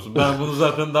 Geçmiş olsun. Ben bunu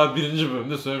zaten daha 1.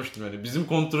 bölümde söylemiştim yani. Bizim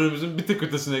kontrolümüzün bir tık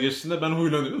ötesine geçtiğinde ben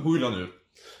huylanıyorum.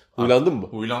 Huylandın mı?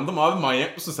 Huylandım abi,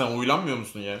 manyak mısın sen? Huylanmıyor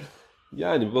musun yani?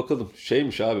 Yani bir bakalım.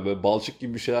 Şeymiş abi böyle balçık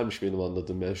gibi bir şeylermiş benim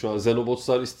anladığım. Yani şu an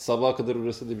Xenobotslar sabaha kadar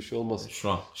ürese de bir şey olmaz. Şu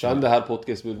an. Sen de her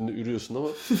podcast bölümünde ürüyorsun ama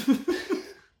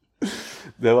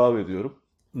devam ediyorum.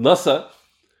 NASA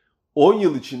 10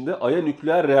 yıl içinde Ay'a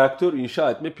nükleer reaktör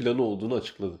inşa etme planı olduğunu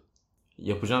açıkladı.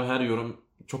 Yapacağım her yorum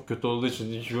çok kötü olduğu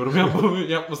için hiç yorum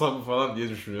yapmasam mı falan diye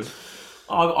düşünüyorum.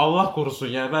 Abi Allah korusun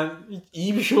yani ben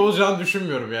iyi bir şey olacağını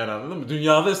düşünmüyorum yani, anladın mı?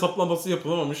 Dünyada hesaplaması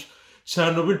yapılamamış.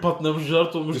 Çernobil patlamış,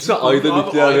 jart olmuş. Mesela Ay'da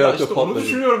nükleer reaktör işte patladı. Onu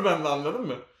düşünüyorum ben de, anladın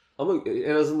mı? Ama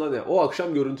en azından yani o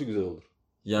akşam görüntü güzel olur.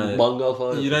 Yani mangal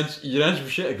falan. iğrenç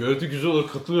bir şey. Görüntü güzel olur,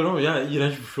 katılıyorum ama yani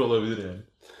iğrenç bir şey olabilir yani.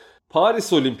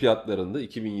 Paris Olimpiyatlarında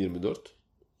 2024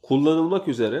 kullanılmak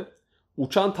üzere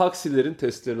uçan taksilerin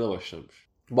testlerine başlanmış.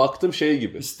 Baktım şey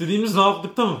gibi. İstediğimiz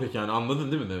rahatlıkta mı peki yani,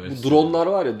 anladın değil mi demek? Bu dronlar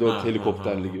var ya 4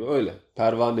 helikopterli gibi öyle.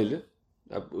 Pervaneli.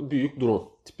 Ya büyük drone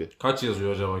tipi. Kaç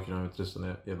yazıyor acaba kilometresine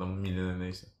ya da miline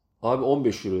neyse. Abi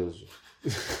 15 euro yazıyor.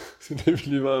 Ne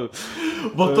bileyim abi.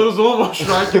 Batarız olma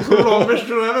şu anki kur 15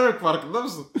 euro ne demek, farkında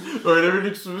mısın? Öyle bir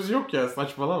lüksümüz yok ya,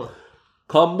 saçmalama.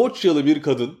 Kamboçyalı bir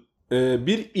kadın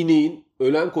bir ineğin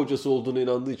ölen kocası olduğuna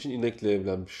inandığı için inekle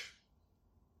evlenmiş.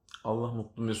 Allah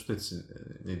mutlu mesut etsin,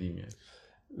 ne diyeyim yani.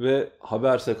 Ve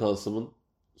haber sekansımın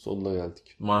sonuna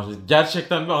geldik.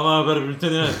 Gerçekten bir ana haber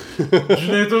bülteni yani.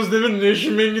 Cüneyt Özdemir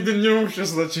Nevşin Meng'i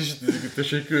dinliyormuşçasına çeşitlilik.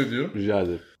 Teşekkür ediyorum. Rica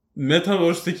ederim.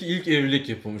 Metaverse'deki ilk evlilik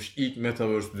yapılmış. İlk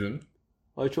Metaverse düğün.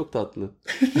 Ay çok tatlı.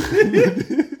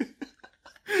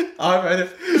 Abi hani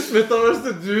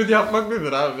Metaverse'de düğün yapmak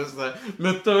nedir abi mesela?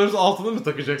 Metaverse altına mı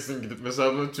takacaksın gidip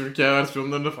mesela böyle Türkiye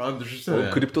versiyonlarını falan düşünsene O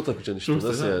yani. kripto takacaksın işte. Çok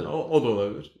nasıl yani? O da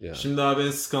olabilir. Ya. Şimdi abi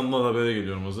en skandal habere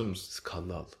geliyorum, hazır mısın?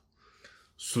 Skandal.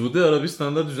 Suudi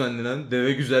Arabistan'da düzenlenen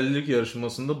deve güzellik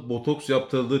yarışmasında botoks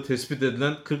yaptırıldığı tespit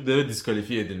edilen 40 deve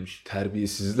diskalifiye edilmiş.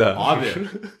 Terbiyesizler. Abi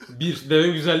bir deve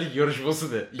güzellik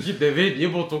yarışması de. 2 deve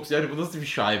niye botoks, yani bu nasıl bir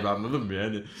şaibe, anladın mı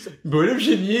yani? Böyle bir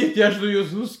şey niye ihtiyaç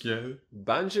duyuyorsunuz ki yani?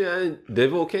 Bence yani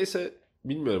deve okeyse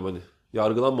bilmiyorum hani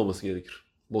yargılanmaması gerekir.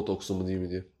 Botoksu mu değil mi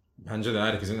diye. Bence de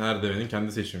herkesin, her devenin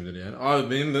kendi seçimidir yani.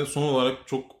 Abi benim de son olarak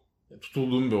çok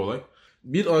tutulduğum bir olay.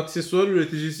 Bir aksesuar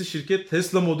üreticisi şirket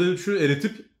Tesla Model 3'ü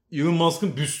eritip Elon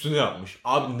Musk'ın büstünü yapmış.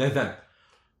 Abi neden?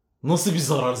 Nasıl bir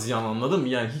zarar ziyan, anladın mı?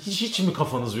 Yani hiç mi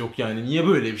kafanız yok yani? Niye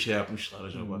böyle bir şey yapmışlar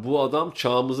acaba? Bu adam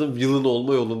çağımızın villain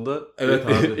olma yolunda Evet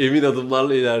abi. emin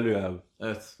adımlarla ilerliyor abi.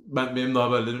 Evet. Benim de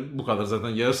haberlerim bu kadar zaten.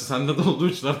 Yarısı sende de olduğu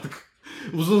için artık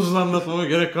uzun anlatmama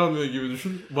gerek kalmıyor gibi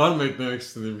düşün. Var mı eklemek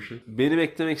istediğim bir şey? Benim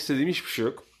eklemek istediğim hiçbir şey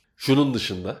yok. Şunun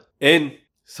dışında en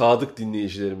sadık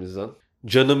dinleyicilerimizden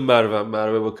canım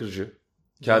Merve Bakırcı.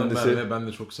 Kendisi Merve, ben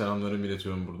de çok selamlarımı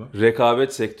iletiyorum burada.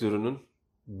 rekabet sektörünün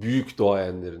büyük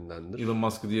doğayenlerindendir. Elon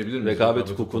Musk'ı diyebilir miyiz? Rekabet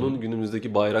hukukunun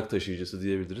günümüzdeki bayrak taşıyıcısı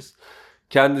diyebiliriz.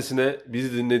 Kendisine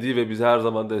bizi dinlediği ve bize her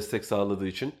zaman destek sağladığı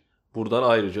için buradan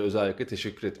ayrıca özellikle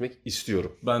teşekkür etmek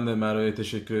istiyorum. Ben de Merve'ye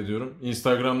teşekkür ediyorum.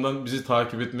 Instagram'dan bizi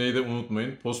takip etmeyi de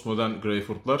unutmayın. Postmodern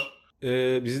Greyfurtlar.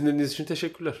 Bizi dinlediğiniz için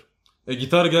teşekkürler.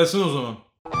 Gitar gelsin o zaman.